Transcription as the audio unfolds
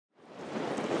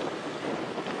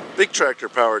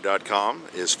bigtractorpower.com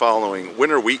is following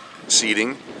winter wheat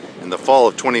seeding in the fall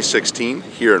of 2016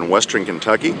 here in western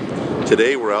Kentucky.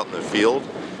 Today we're out in the field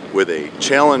with a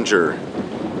Challenger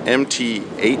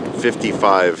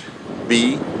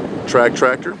MT855B track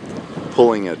tractor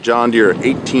pulling a John Deere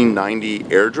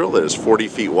 1890 air drill that is 40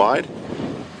 feet wide,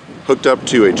 hooked up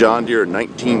to a John Deere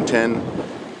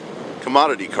 1910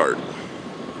 commodity cart.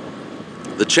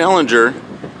 The Challenger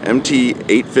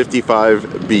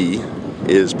MT855B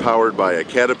is powered by a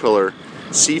Caterpillar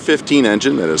C15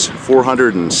 engine that is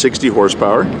 460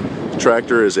 horsepower. The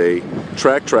tractor is a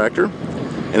track tractor,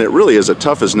 and it really is a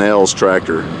tough as nails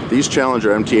tractor. These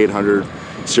Challenger MT800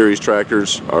 series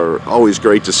tractors are always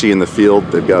great to see in the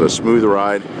field. They've got a smooth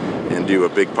ride and do a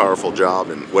big powerful job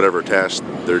in whatever task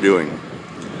they're doing.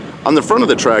 On the front of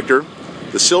the tractor,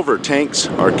 the silver tanks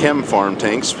are Chem Farm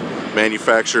tanks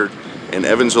manufactured in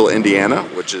Evansville, Indiana,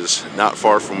 which is not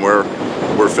far from where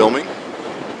we're filming.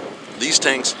 These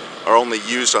tanks are only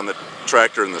used on the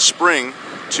tractor in the spring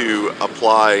to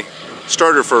apply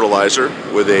starter fertilizer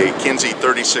with a Kinsey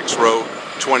 36-row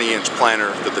 20-inch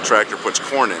planter that the tractor puts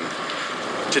corn in.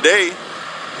 Today,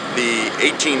 the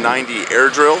 1890 air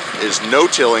drill is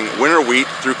no-tilling winter wheat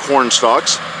through corn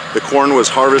stalks. The corn was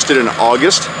harvested in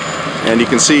August, and you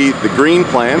can see the green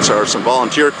plants are some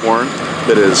volunteer corn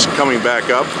that is coming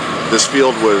back up. This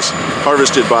field was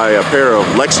harvested by a pair of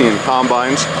Lexian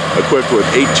combines equipped with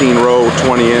 18-row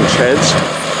 20-inch heads.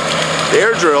 The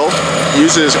air drill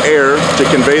uses air to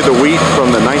convey the wheat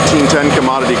from the 1910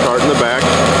 commodity cart in the back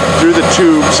through the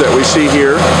tubes that we see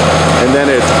here, and then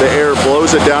the air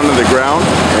blows it down to the ground,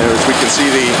 and as we can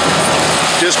see the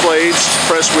disc blades,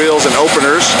 press wheels, and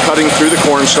openers cutting through the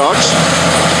corn stalks.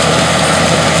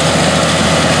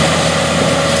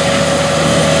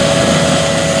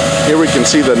 Here we can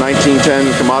see the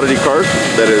 1910 commodity cart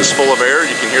that is full of air.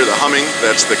 You can hear the humming.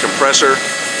 That's the compressor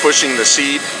pushing the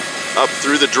seed up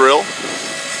through the drill.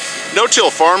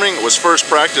 No-till farming was first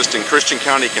practiced in Christian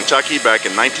County, Kentucky back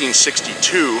in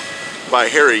 1962 by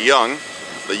Harry Young.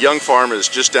 The Young farm is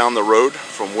just down the road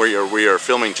from where we are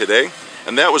filming today,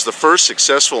 and that was the first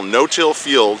successful no-till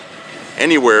field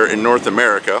anywhere in North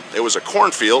America. It was a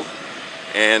cornfield,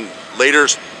 and later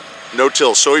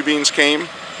no-till soybeans came,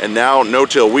 and now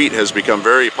no-till wheat has become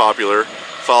very popular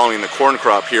following the corn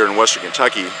crop here in western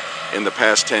Kentucky in the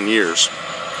past 10 years.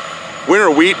 Winter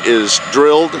wheat is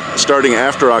drilled starting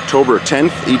after October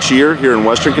 10th each year here in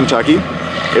western Kentucky.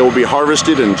 It will be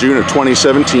harvested in June of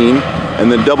 2017,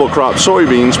 and then double crop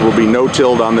soybeans will be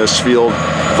no-tilled on this field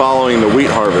following the wheat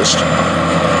harvest.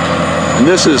 And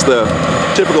this is the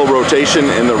typical rotation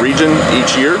in the region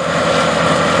each year.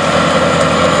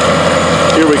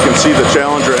 Here we can see the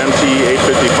Challenger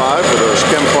MT855 with those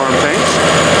Chem Farm tanks,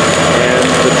 and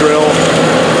the drill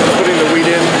putting the wheat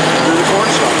in through the corn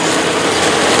stalks.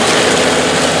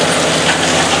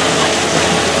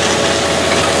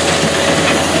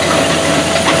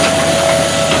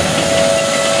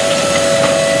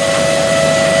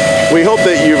 We hope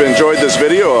that you've enjoyed this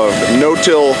video of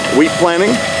no-till wheat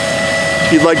planting.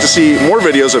 If you'd like to see more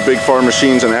videos of big farm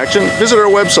machines in action, visit our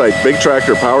website,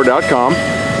 bigtractorpower.com.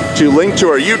 to link to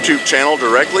our YouTube channel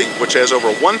directly, which has over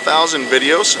 1,000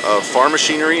 videos of farm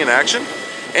machinery in action,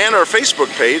 and our Facebook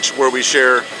page where we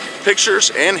share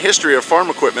pictures and history of farm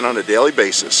equipment on a daily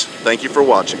basis. Thank you for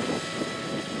watching.